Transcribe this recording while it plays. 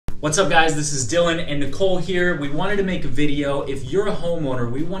What's up guys, this is Dylan and Nicole here. We wanted to make a video. If you're a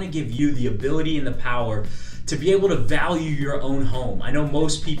homeowner, we want to give you the ability and the power to be able to value your own home. I know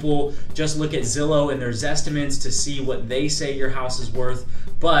most people just look at Zillow and their estimates to see what they say your house is worth,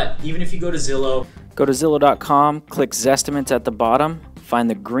 but even if you go to Zillow, go to Zillow.com, click Zestimates at the bottom,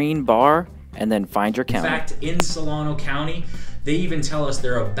 find the green bar, and then find your county. In fact, in Solano County, they even tell us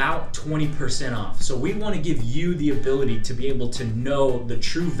they're about 20% off. So we want to give you the ability to be able to know the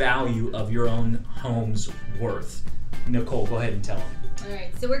true value of your own home's worth. Nicole, go ahead and tell them. All right,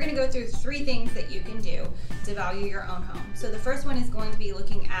 so we're going to go through 3 things that you can do to value your own home. So the first one is going to be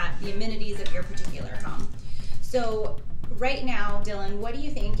looking at the amenities of your particular home. So right now, Dylan, what do you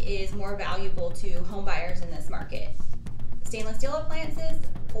think is more valuable to home buyers in this market? Stainless steel appliances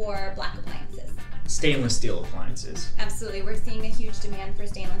or black appliances? Stainless steel appliances. Absolutely, we're seeing a huge demand for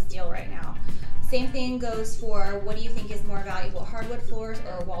stainless steel right now. Same thing goes for, what do you think is more valuable, hardwood floors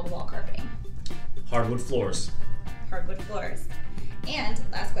or wall-to-wall carpeting? Hardwood floors. Hardwood floors. And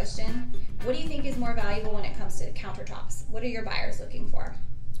last question, what do you think is more valuable when it comes to countertops? What are your buyers looking for?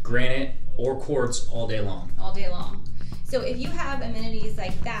 Granite or quartz all day long. All day long. So if you have amenities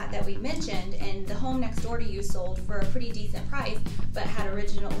like that we mentioned, and the home next door to you sold for a pretty decent price, but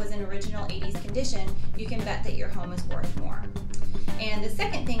was in original 80s condition, you can bet that your home is worth more. And the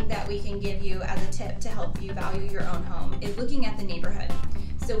second thing that we can give you as a tip to help you value your own home is looking at the neighborhood.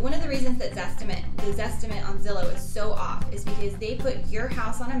 So one of the reasons that the Zestimate on Zillow is so off is because they put your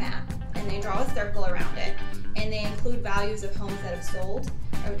house on a map and they draw a circle around it, and they include values of homes that have sold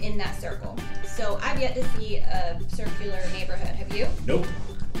in that circle. So I've yet to see a circular neighborhood. Have you? Nope.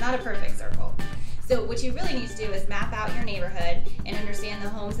 Not a perfect circle. So what you really need to do is map out your neighborhood and understand the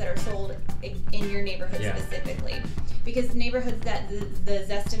homes that are sold in your neighborhood specifically. Because neighborhoods that the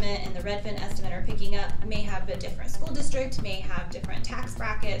Zestimate and the Redfin estimate are picking up may have a different school district, may have different tax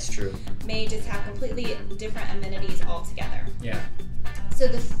brackets, may just have completely different amenities altogether. Yeah. So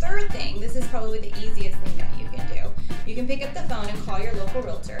the third thing, this is probably the easiest thing that you can do. You can pick up the phone and call your local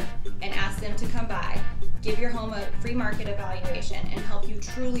realtor and ask them to come by, give your home a free market evaluation, and help you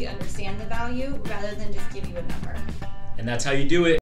truly understand the value rather than just give you a number. And that's how you do it.